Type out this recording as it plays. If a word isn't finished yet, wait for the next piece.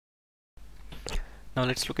Now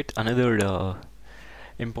let's look at another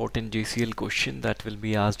important JCL question that will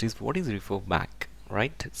be asked is what is Referback,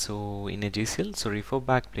 right? So in a JCL, so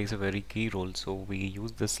Referback plays a very key role. So we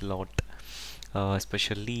use this a lot,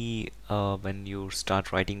 especially when you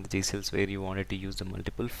start writing the JCLs where you wanted to use the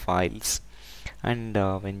multiple files, and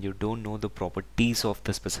when you don't know the properties of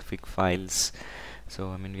the specific files.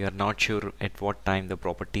 So I mean, we are not sure at what time the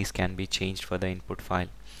properties can be changed for the input file.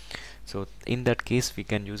 So in that case we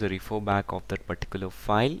can use a referback of that particular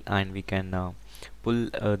file, and we can pull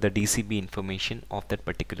the DCB information of that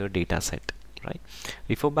particular data set, right?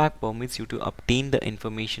 Referback permits you to obtain the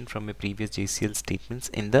information from a previous JCL statements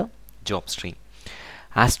in the job stream.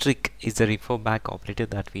 Asterisk is the referback operator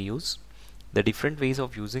that we use. The different ways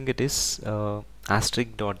of using it is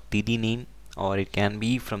asterisk.dd name, or it can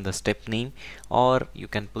be from the step name, or you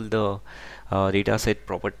can pull the dataset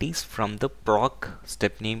properties from the proc,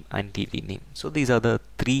 step name and DD name. So these are the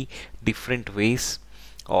three different ways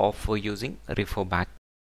of using Referback.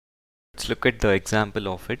 Let's look at the example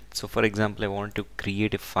of it. So for example, I want to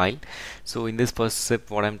create a file. So in this first step,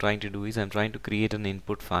 what I'm trying to do is I'm trying to create an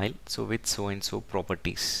input file, so with so and so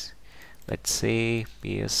properties, let's say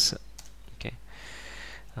PS. Okay,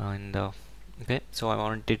 and okay, so I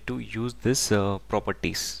wanted to use this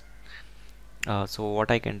properties. So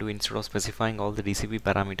what I can do, instead of specifying all the DCB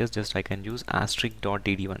parameters, just I can use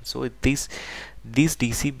asterisk.dd1. So this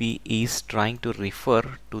DCB is trying to refer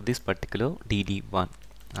to this particular dd1,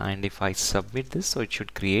 and if I submit this, so it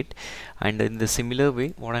should create. And in the similar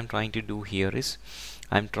way, what I'm trying to do here is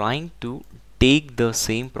I'm trying to take the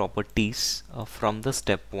same properties from the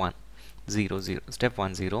step 1 0 0 step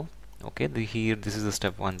 1 0. Okay, here this is the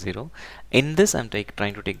step 1 0. In this I'm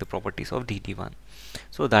trying to take the properties of dd1.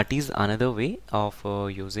 So that is another way of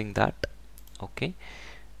using that. Okay,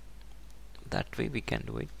 that way we can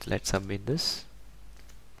do it. Let's submit this.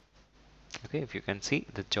 Okay, if you can see,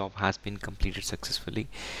 the job has been completed successfully.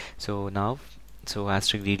 So now, so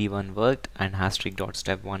asterisk dd1 worked, and asterisk dot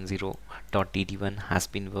step 10 dot dd1 has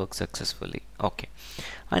been worked successfully. Okay,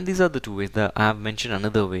 and these are the two ways. I have mentioned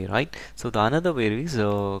another way, right? So the another way is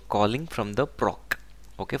calling from the proc.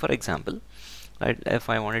 Okay, for example, right, if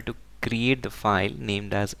I wanted to create the file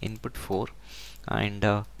named as input4,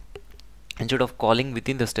 and instead of calling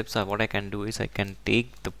within the steps, what I can do is I can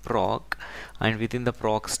take the proc, and within the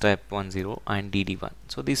proc step 10 and dd1.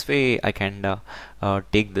 So this way I can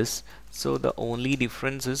take this. So the only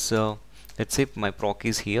difference is let's say my proc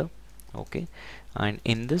is here, okay, and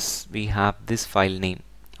in this we have this file name.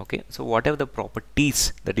 Okay, so whatever the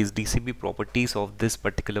properties, that is DCB properties of this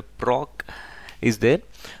particular proc is there,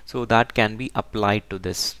 so that can be applied to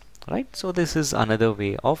this, right? So this is another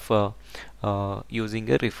way of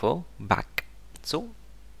using a refer back. So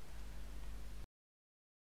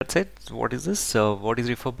that's it. So what is this? What is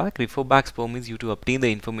refer back? Refer backs permits you to obtain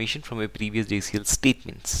the information from a previous JCL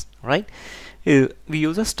statements, right? We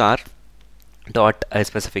use a star dot a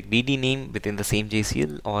specific DD name within the same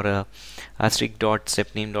JCL, or a asterisk dot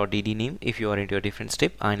step name dot DD name if you are into a different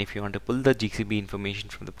step, and if you want to pull the GCB information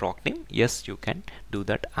from the proc name, yes, you can do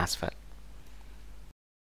that as well.